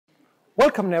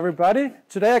Welcome everybody.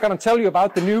 Today I'm going to tell you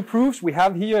about the new proofs we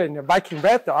have here in the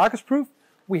VikingRed, the Argus proof.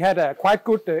 We had a quite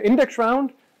good index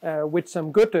round with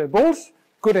some good bulls,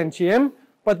 good NTM.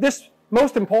 But this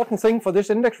most important thing for this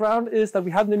index round is that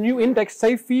we have the new index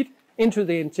safe feed into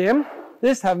the NTM.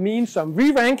 This means some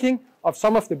re-ranking of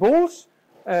some of the bulls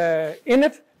in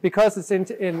it because it's in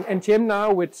NTM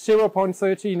now with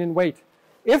 0.13 in weight.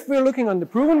 If we're looking on the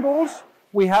proven bulls,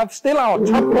 we have still our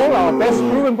top bull, our best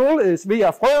proven bull is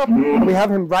via Froerup. We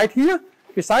have him right here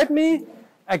beside me.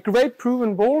 A great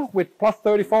proven bull with plus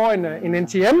 34 in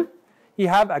NTM. He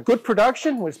have a good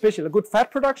production, especially a good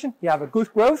fat production. He have a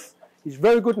good growth. He's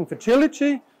very good in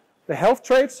fertility, the health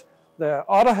traits, the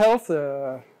udder health,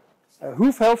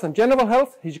 hoof health and general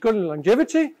health. He's good in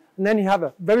longevity. And then he have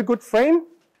a very good frame.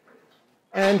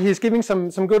 And he's giving some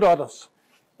good udders.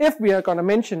 If we are going to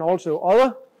mention also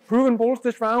other proven bulls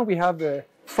this round, we have the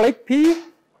Flake P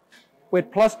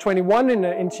with plus 21 in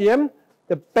NTM,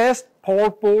 the best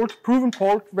proven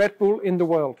polled Red Bull in the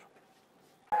world.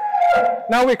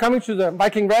 Now we're coming to the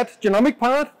VikingRed genomic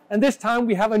part, and this time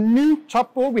we have a new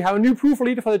top bull, we have a new proof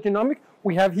leader for the genomic.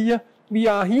 We have here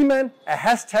via Heeman, a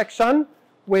hashtag son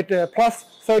with plus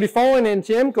 34 in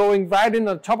NTM, going right in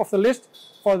on the top of the list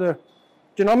for the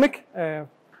genomic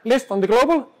list on the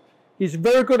global. He's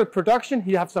very good at production.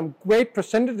 He has some great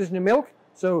percentages in the milk,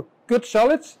 so good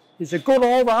solids. He's a good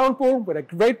all-round bull with a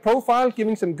great profile,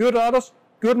 giving some good udders,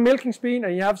 good milking speed,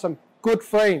 and you have some good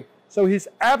frame. So he's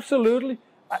absolutely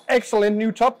an excellent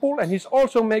new top bull, and he's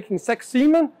also making sex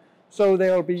semen, so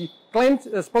there will be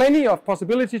plenty of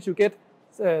possibility to get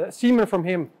semen from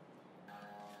him.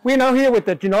 We're now here with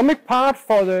the genomic part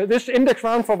for this index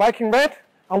round for VikingRed,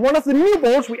 and one of the new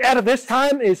bulls we added this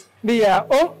time is via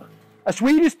a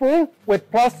Swedish bull with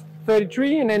plus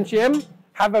 33 in NTM,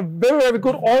 have a very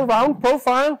good all-round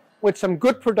profile with some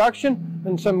good production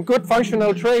and some good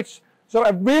functional traits. So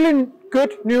a really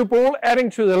good new bull adding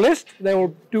to the list. They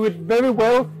will do it very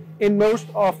well in most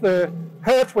of the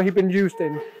herds where he's been used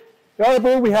in. The other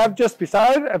bull we have just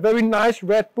beside, a very nice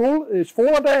red bull, is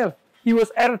Froerup. He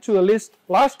was added to the list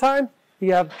last time. He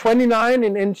have 29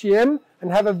 in NTM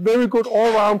and have a very good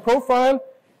all-round profile.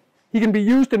 He can be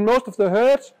used in most of the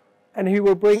herds, and he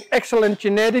will bring excellent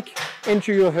genetic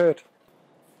into your herd.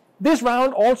 This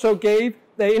round also gave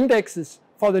the indexes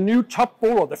for the new top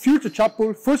bull, or the future top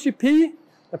bull, Fuzzy P,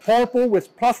 the polled bull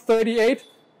with plus 38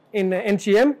 in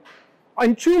NTM.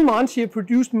 In 2 months, he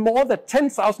produced more than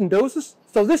 10,000 doses.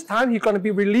 So this time he's going to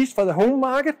be released for the home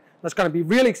market. That's going to be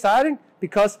really exciting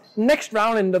because next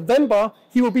round in November,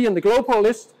 he will be on the global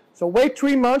list. So wait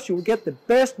 3 months, you will get the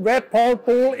best red polled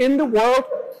bull in the world,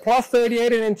 plus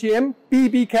 38 in NTM,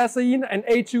 BB casein, and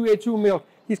A2 milk.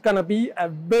 He's going to be a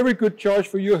very good choice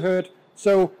for your herd.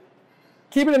 So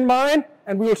keep it in mind,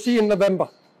 and we will see you in November.